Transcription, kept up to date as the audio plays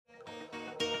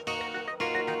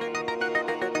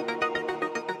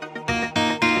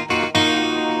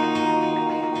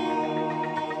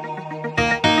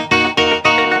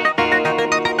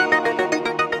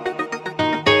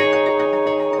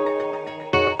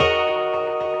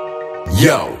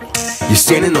Yo, you're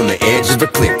standing on the edge of a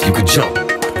cliff. You could jump,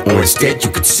 or instead you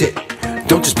could sit.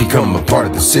 Don't just become a part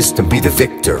of the system, be the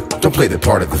victor. Don't play the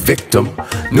part of the victim.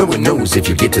 No one knows if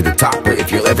you get to the top, or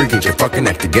if you'll ever get your fucking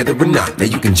act together or not. Now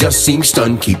you can just seem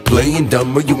stunned, keep playing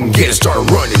dumb, or you can get a start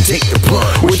running, take the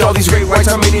plunge. With all these great whites,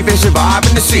 how many fish survive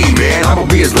in the sea, man? I'ma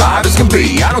be as live as can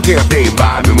be. I don't care if they ain't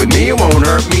vibing with me, it won't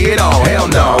hurt me at all. Hell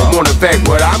no, it won't affect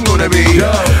what I'm gonna be.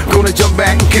 Gonna jump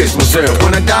back and kiss myself.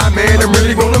 When I die, man, I'm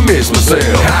really gonna miss myself.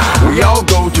 We all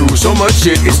go through so much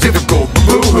shit, it's difficult, but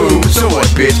boo-hoo. So what,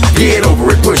 bitch? Get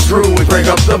over it, push through and crank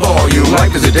up the volume.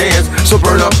 Life is a dance, so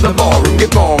burn up the ballroom.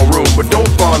 Get ballroom, but don't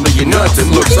fondle your nuts and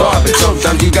look starving.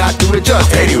 Sometimes you got to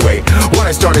adjust. Anyway, what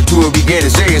I started to begin to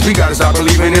say is we gotta stop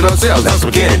believing in ourselves. Now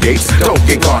some candidates don't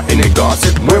get caught in their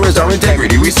gossip. Where is our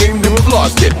integrity? We seem to have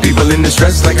lost it. People in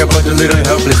distress like a bunch of little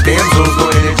helpless damsels.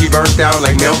 No energy burnt down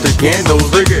like melted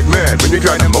candles. They get mad when you're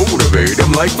trying to motivate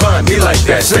them. Like, fine, be like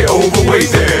that, stay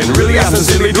overweight then. Really, I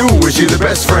sincerely do wish you the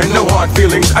best friend. No hard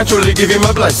feelings, I truly give you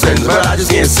my blessings. But I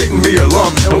just can't sit and be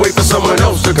alone and wait for someone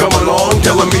else to come along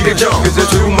telling me to jump. Is there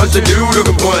too much to do to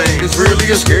complain? It's really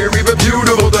a scary but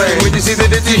beautiful thing when you see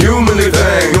that it's a humanly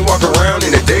thing. You walk around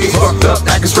in a day fucked up,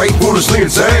 acting straight foolishly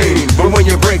insane. But when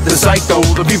you break the cycle,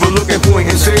 the people looking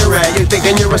point and stare at you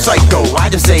thinking you're a psycho.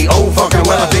 I just say, oh fucking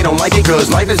well if they don't like it,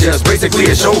 cause life is just basically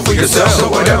a show for yourself.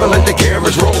 So whatever, let the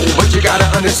cameras roll. But you gotta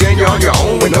understand you're on your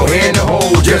own with no hand to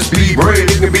hold. Just be brave,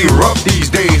 it can be rough these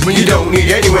days when you don't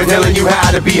need anyone telling you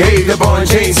how to behave. The ball and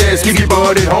chain says keep your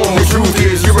butt at home. The truth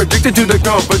is you're addicted to the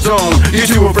comfort zone. You're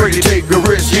too afraid to take a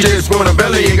risk. You just wanna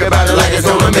bellyache about it like it's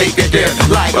gonna make a dip.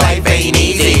 Like life ain't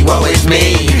easy, woe is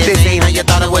me. This ain't how you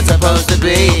thought it was supposed to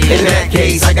be. In that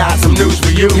case, I got some news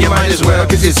for you. You might as well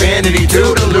kiss your sanity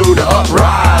too. The loo, the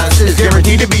uprise is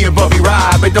guaranteed to be a bumpy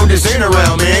ride. But don't just stand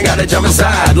around, man, gotta jump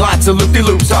inside. Lots of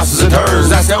loop-de-loops, tosses and turns.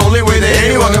 That's the only way that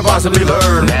anyone can possibly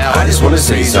learn. Now I just wanna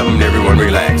say something, everyone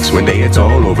relax. One day it's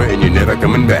all over and you're never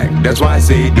coming back. That's why I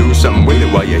say do something with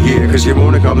it while you're here. Cause you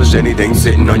won't accomplish anything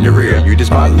sitting on your rear. You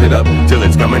just bottle it up till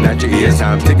it's coming out your ears.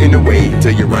 Time's ticking away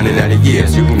till you're running out of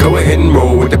years. You can go ahead and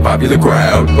roll with the popular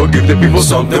crowd, or give the people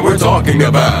something we're talking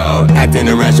about. Acting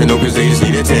irrational cause they just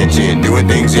need attention. Doing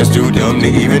things just too dumb to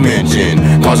even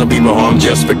mention. Causing people harm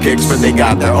just for kicks, but they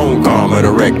got their own karma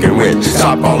to reckon with.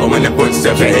 Stop following the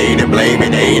footsteps of hate and blame.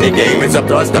 It ain't a game, it's up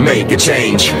to us to make a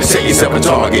change. Set yourself a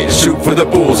target, shoot for the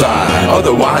bullseye.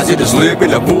 Otherwise you just live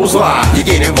in a fool's lie. You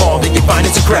get involved and you find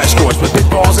it's a crash course with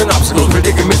pitfalls and obstacles,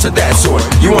 predicaments of that sort.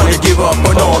 You wanna give up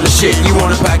on all the shit, you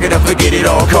wanna pack it up, forget it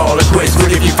all, call it quits.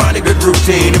 But if you find a good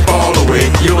routine and follow it,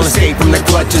 you'll escape from the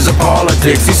clutches of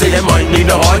politics. You say that might lead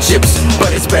to hardships,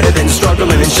 but it's better than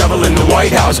struggling and shoveling the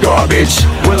White House garbage.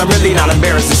 Well, I'm really not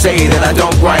embarrassed to say that I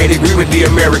don't quite agree with the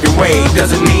American way.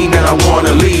 Doesn't mean that I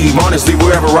wanna leave. Honestly,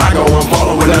 wherever I go, I'm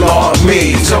following the law of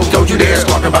me. So don't you dare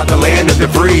talk about the land of the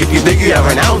free. If you think you have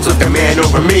an ounce of command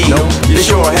over me, you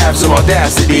sure have some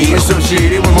audacity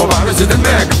associated with more viruses than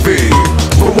McAfee.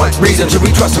 For what reason should we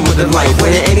trust them with a life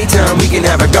when at any time we can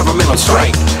have a government on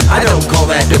strike? I don't call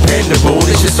that dependable.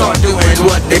 They should start doing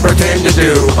what they pretend to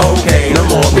do. Okay, no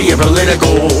more being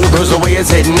political, cause the way it's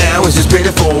heading now is just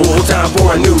pitiful. Time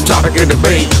for a new topic of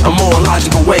debate, a more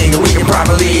logical way that we can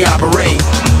properly operate.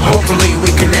 Hopefully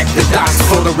we connect the dots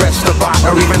for the rest of bot,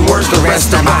 or even worse, the rest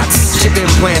of bots. Chip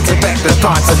implants affect the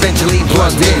thoughts, eventually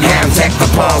plugged in, have tech the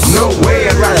pulse. No way,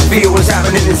 I'd rather feel what's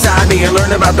happening inside me and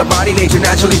learn about the body nature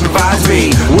naturally provides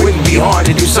me. Wouldn't be hard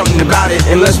to do something about it,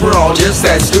 unless we're all just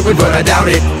that stupid, but I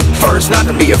doubt it. First, not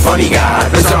to be a funny guy,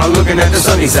 but start looking at the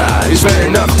sunny side. You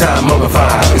spend enough time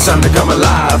mummified, it's time to come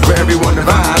alive for everyone to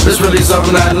vibe. There's really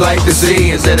something I'd like to see,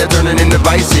 instead of turning into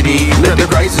Vice City. Let the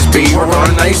crisis be, work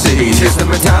on niceties. It's the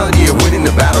mentality of winning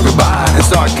the battle goodbye, and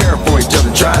start caring for each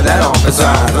other, try that on the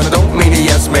side. And I don't mean a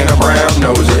yes man, a brown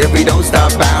noser. If we don't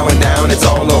stop bowing down, it's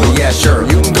all over, yeah sure.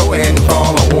 You can go ahead and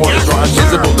follow orders, draw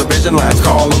invisible division lines,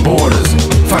 call them borders.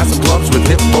 Find some clubs with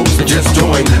hip folks to just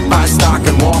join. Buy stock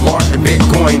in Walmart and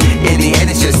Bitcoin. In the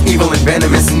end, it's just evil and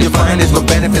venomous, and you'll find there's no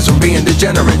benefits from being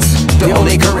degenerates. The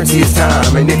only currency is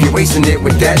time, and if you're wasting it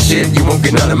with that shit, you won't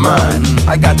get none of mine.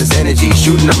 I got this energy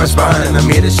shooting up my spine, and I'm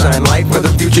here to shine light for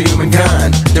the future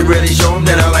humankind. To really show them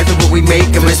that our life is what we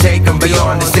make, and mistake them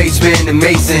beyond the statesmen and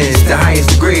masons. The highest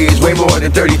degree is way more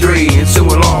than 33, and soon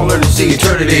we'll all learn to see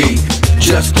eternity.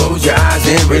 Just close your eyes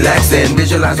and relax and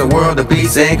visualize a world of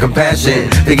peace and compassion.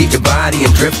 Forget your body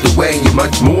and drift away. You're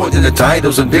much more than the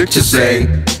titles and pictures say.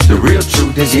 The real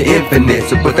truth is you're infinite,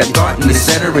 so put that thought in the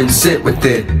center and sit with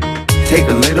it. Take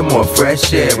a little more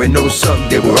fresh air and know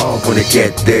someday we're all gonna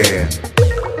get there.